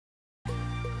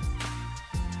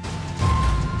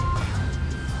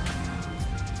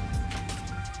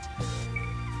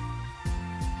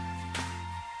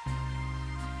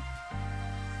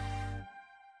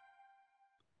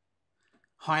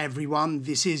Hi everyone,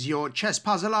 this is your chess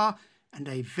puzzler and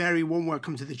a very warm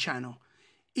welcome to the channel.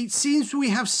 It seems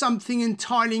we have something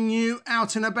entirely new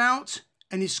out and about,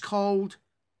 and it's called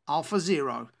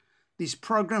AlphaZero. This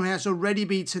program has already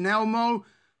beaten Elmo,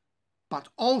 but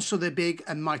also the big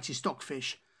and mighty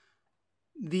Stockfish.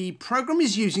 The program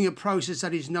is using a process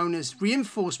that is known as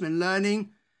reinforcement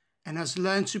learning and has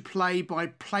learned to play by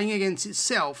playing against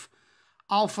itself.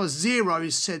 AlphaZero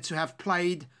is said to have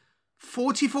played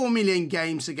 44 million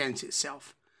games against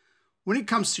itself. When it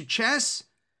comes to chess,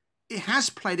 it has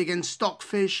played against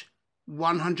Stockfish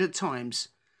 100 times.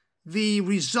 The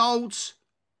results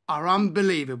are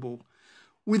unbelievable.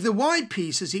 With the white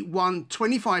pieces, it won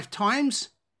 25 times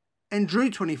and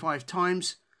drew 25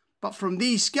 times, but from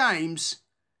these games,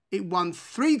 it won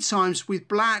 3 times with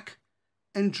black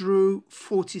and drew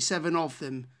 47 of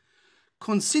them.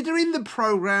 Considering the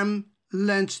program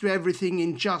learned to do everything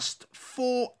in just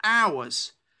 4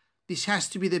 hours, this has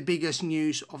to be the biggest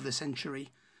news of the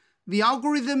century. The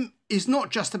algorithm is not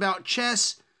just about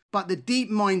chess, but the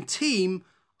DeepMind team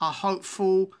are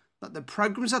hopeful that the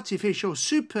program's artificial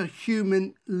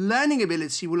superhuman learning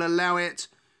ability will allow it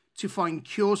to find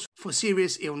cures for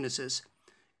serious illnesses.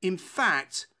 In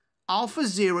fact,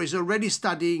 AlphaZero is already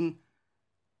studying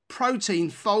protein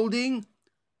folding,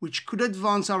 which could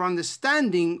advance our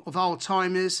understanding of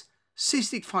Alzheimer's,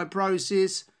 cystic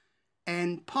fibrosis,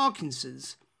 and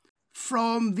Parkinson's.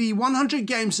 From the 100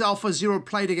 games AlphaZero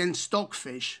played against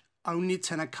Stockfish, only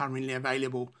 10 are currently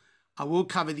available. I will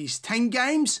cover these 10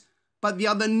 games, but the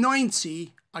other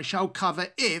 90 I shall cover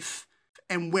if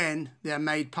and when they are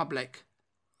made public.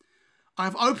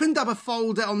 I've opened up a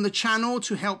folder on the channel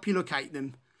to help you locate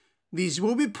them. These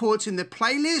will be put in the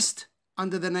playlist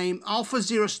under the name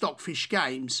AlphaZero Stockfish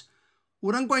Games.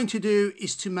 What I'm going to do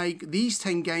is to make these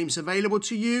 10 games available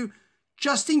to you,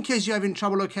 just in case you're having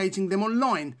trouble locating them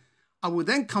online. I will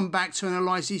then come back to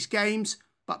analyze these games,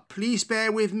 but please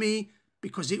bear with me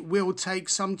because it will take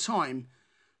some time.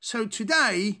 So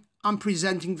today, I'm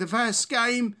presenting the first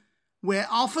game where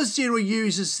AlphaZero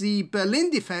uses the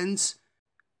Berlin defense.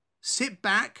 Sit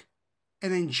back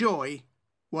and enjoy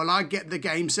while I get the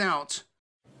games out.